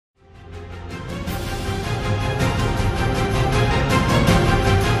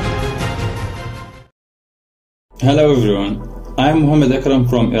Hello everyone, I am Mohammed Akram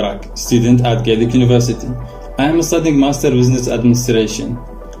from Iraq, student at Gedik University. I am studying Master Business Administration.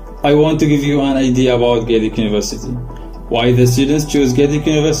 I want to give you an idea about Gedik University. Why the students choose Gedik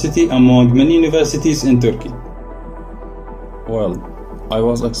University among many universities in Turkey. Well, I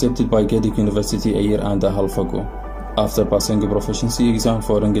was accepted by Gedik University a year and a half ago, after passing a proficiency exam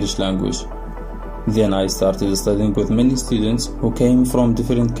for English language. Then I started studying with many students who came from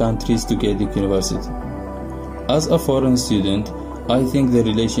different countries to Gedik University. As a foreign student, I think the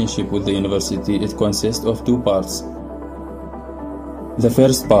relationship with the university consists of two parts. The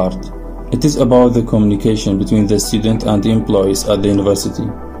first part, it is about the communication between the student and the employees at the university.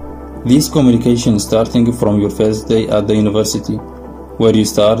 This communication starting from your first day at the university, where you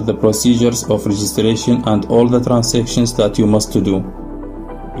start the procedures of registration and all the transactions that you must do.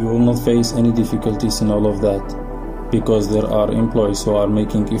 You will not face any difficulties in all of that, because there are employees who are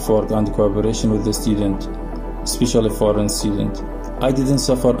making effort and cooperation with the student, especially foreign student. I didn't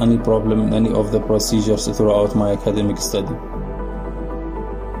suffer any problem in any of the procedures throughout my academic study.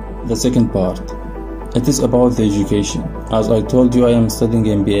 The second part, it is about the education. As I told you, I am studying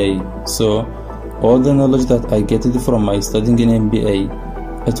MBA, so all the knowledge that I get from my studying in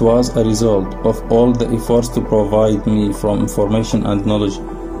MBA, it was a result of all the efforts to provide me from information and knowledge,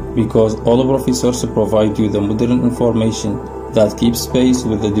 because all professors provide you the modern information that keeps pace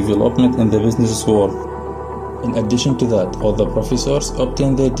with the development in the business world. In addition to that, all the professors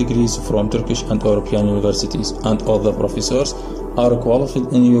obtain their degrees from Turkish and European universities, and all the professors are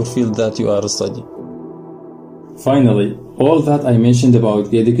qualified in your field that you are studying. Finally, all that I mentioned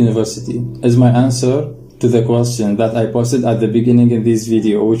about Gedik University is my answer to the question that I posted at the beginning in this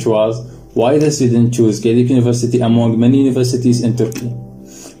video, which was why the student choose Gedik University among many universities in Turkey.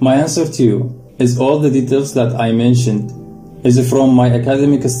 My answer to you is all the details that I mentioned is from my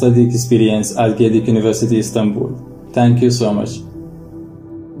academic study experience at Gedik University, Istanbul. Thank you so much.